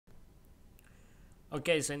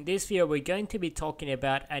Okay, so in this video we're going to be talking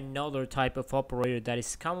about another type of operator that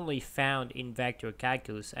is commonly found in vector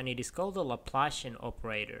calculus, and it is called the Laplacian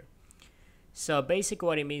operator. So basically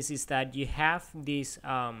what it means is that you have this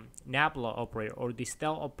nabla operator or this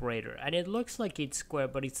del operator, and it looks like it's square,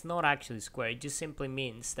 but it's not actually square. It just simply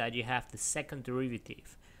means that you have the second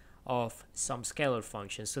derivative of some scalar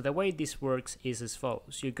function. So the way this works is as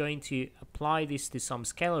follows. You're going to apply this to some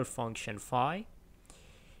scalar function phi,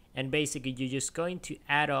 and basically you're just going to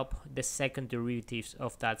add up the second derivatives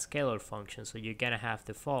of that scalar function. So you're gonna have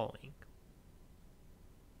the following: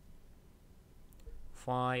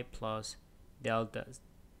 phi plus delta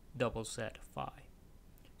double set phi.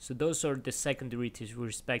 So those are the second derivatives with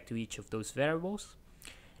respect to each of those variables.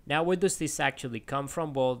 Now where does this actually come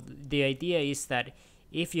from? Well, the idea is that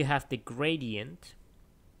if you have the gradient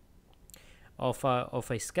of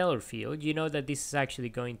a scalar field, you know that this is actually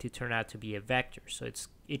going to turn out to be a vector. So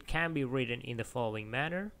it can be written in the following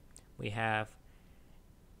manner. We have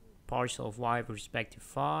partial of y with respect to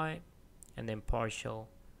phi, and then partial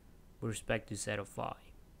with respect to z of phi.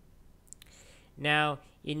 Now,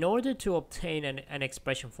 in order to obtain an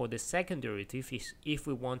expression for the second derivative, if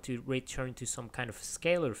we want to return to some kind of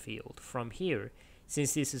scalar field from here,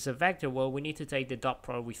 since this is a vector, well, we need to take the dot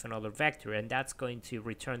product with another vector, and that's going to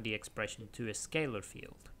return the expression to a scalar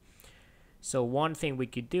field. So one thing we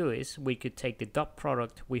could do is we could take the dot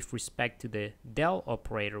product with respect to the del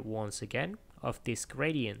operator once again of this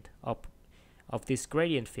gradient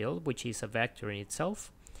field, which is a vector in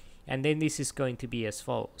itself. And then this is going to be as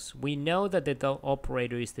follows. We know that the del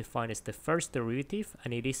operator is defined as the first derivative,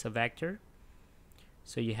 and it is a vector.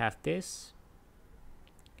 So you have this,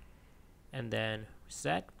 and then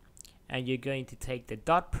z, and you're going to take the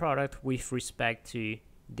dot product with respect to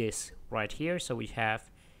this right here. So we have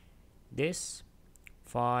this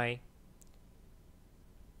phi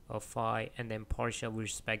of phi, and then partial with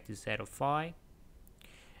respect to z of phi.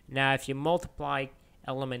 Now if you multiply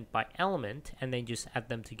element by element and then just add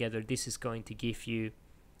them together, this is going to give you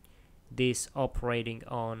this operating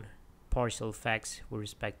on partial of x with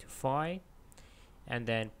respect to phi, and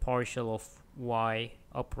then partial of y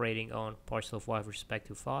operating on partial of y with respect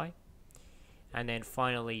to phi, and then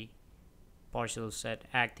finally partial of z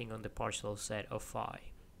acting on the partial of z of phi.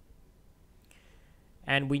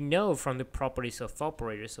 And we know from the properties of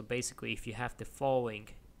operators, so basically if you have the following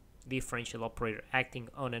differential operator acting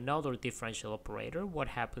on another differential operator, what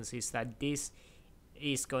happens is that this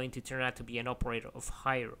is going to turn out to be an operator of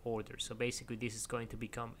higher order. So basically this is going to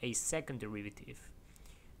become a second derivative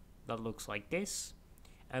that looks like this,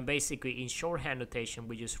 and basically in shorthand notation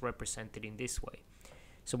we just represent it in this way.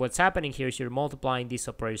 So what's happening here is you're multiplying these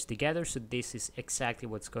operators together, so this is exactly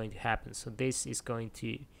what's going to happen. So this is going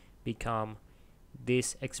to become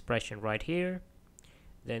this expression right here,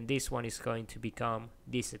 then this one is going to become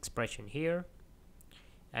this expression here,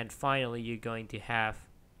 and finally you're going to have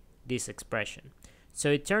this expression.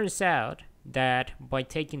 So it turns out that by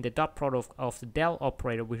taking the dot product of the del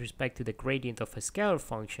operator with respect to the gradient of a scalar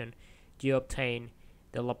function, you obtain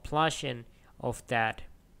the Laplacian of that,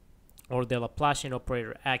 or the Laplacian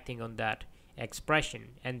operator acting on that expression,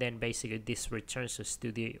 and then basically this returns us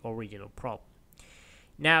to the original problem.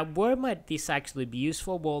 Now, where might this actually be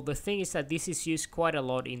useful? Well, the thing is that this is used quite a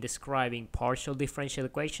lot in describing partial differential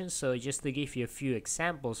equations. So just to give you a few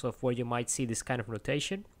examples of where you might see this kind of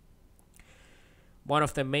notation, one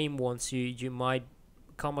of the main ones you might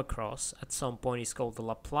come across at some point is called the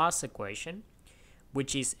Laplace Equation,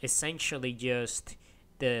 which is essentially just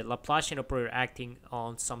the Laplacian operator acting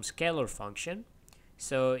on some scalar function.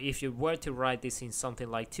 So if you were to write this in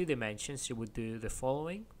something like 2 dimensions, you would do the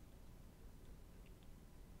following: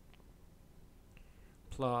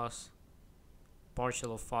 plus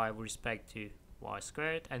partial of phi with respect to y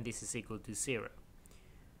squared, and this is equal to 0.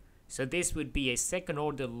 So this would be a second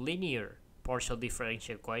order linear partial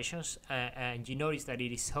differential equations, and you notice that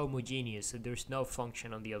it is homogeneous, so there's no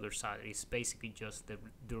function on the other side. It's basically just the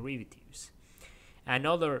derivatives.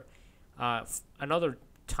 Another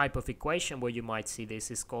type of equation where you might see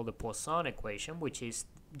this is called the Poisson equation, which is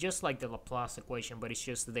just like the Laplace equation, but it's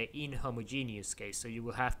just the inhomogeneous case. So you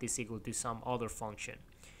will have this equal to some other function,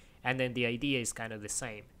 and then the idea is kind of the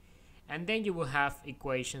same. And then you will have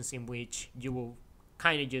equations in which you will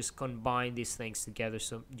kind of just combine these things together.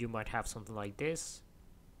 So you might have something like this,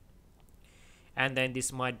 and then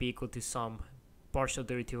this might be equal to some partial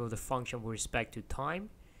derivative of the function with respect to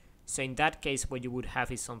time. So in that case, what you would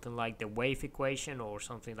have is something like the wave equation or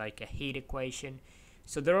something like a heat equation.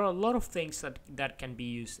 So there are a lot of things that can be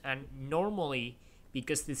used, and normally,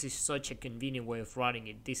 because this is such a convenient way of writing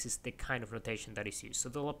it, this is the kind of notation that is used. So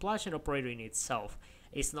the Laplacian operator in itself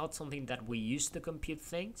It's not something that we use to compute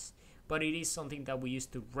things, but it is something that we use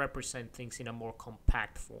to represent things in a more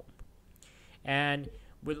compact form. And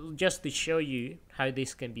just to show you how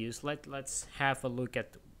this can be used, let's have a look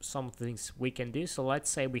at some things we can do. So let's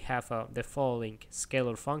say we have the following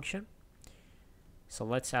scalar function. So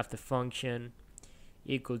let's have the function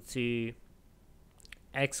equal to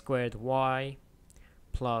x squared y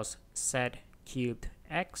plus z cubed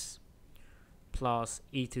x plus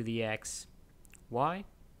e to the x y.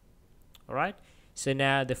 Alright, so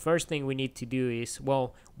now the first thing we need to do is,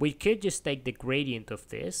 well, we could just take the gradient of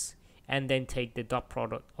this and then take the dot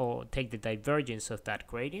product or take the divergence of that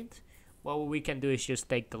gradient. Well, what we can do is just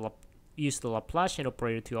take use the Laplacian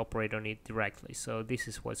operator to operate on it directly. So this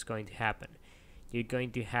is what's going to happen. You're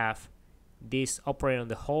going to have this operate on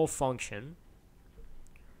the whole function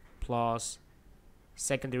plus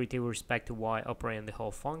second derivative with respect to y operate on the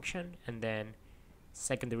whole function, and then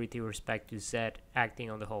second derivative with respect to z acting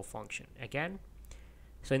on the whole function again.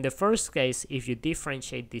 So in the first case, if you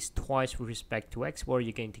differentiate this twice with respect to x, what are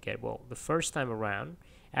you going to get? Well, the first time around,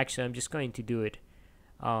 actually I'm just going to do it,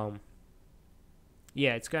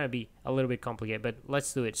 yeah, it's going to be a little bit complicated, but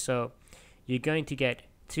let's do it. So you're going to get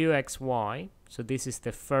 2xy, so this is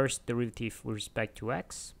the first derivative with respect to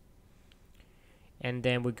x, and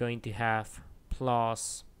then we're going to have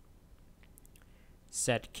plus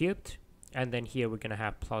z cubed, and then here we're going to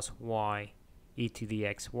have plus y e to the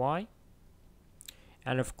xy.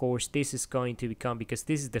 And of course this is going to become, because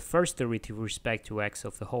this is the first derivative with respect to x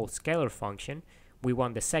of the whole scalar function, we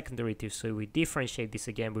want the second derivative, so we differentiate this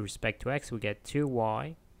again with respect to x, we get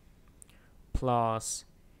 2y plus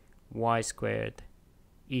y squared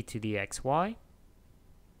e to the xy.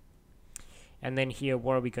 And then here,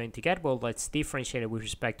 what are we going to get? Well, let's differentiate it with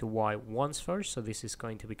respect to y once first, so this is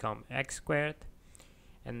going to become x squared,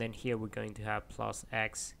 and then here we're going to have plus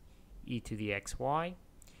x e to the xy.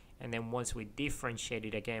 And then once we differentiate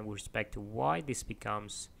it again with respect to y, this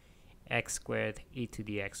becomes x squared e to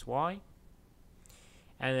the xy.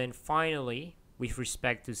 And then finally, with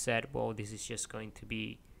respect to z, well, this is just going to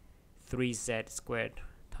be 3z squared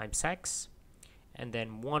times x. And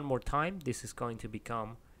then one more time, this is going to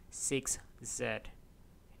become 6zx.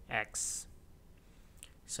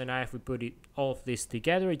 So now if we put all of this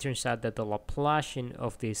together, it turns out that the Laplacian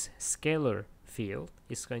of this scalar field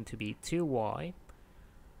is going to be 2y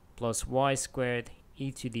plus y squared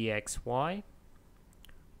e to the xy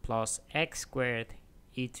plus x squared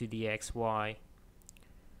e to the xy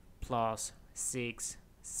plus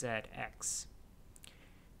 6zx.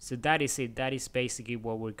 So that is it. That is basically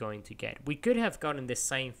what we're going to get. We could have gotten the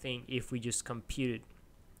same thing if we just computed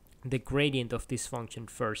the gradient of this function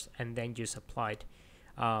first and then just applied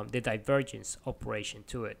the divergence operation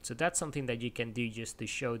to it. So that's something that you can do just to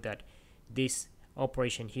show that this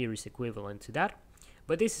operation here is equivalent to that.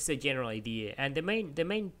 But this is a general idea, and the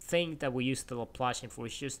main thing that we use the Laplacian for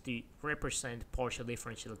is just to represent partial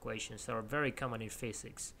differential equations that are very common in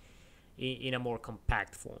physics in a more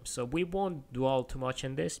compact form. So we won't dwell too much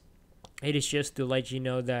on this. It is just to let you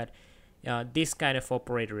know that this kind of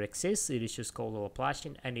operator exists. It is just called the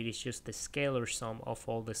Laplacian, and it is just the scalar sum of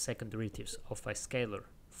all the second derivatives of a scalar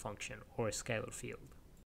function or a scalar field.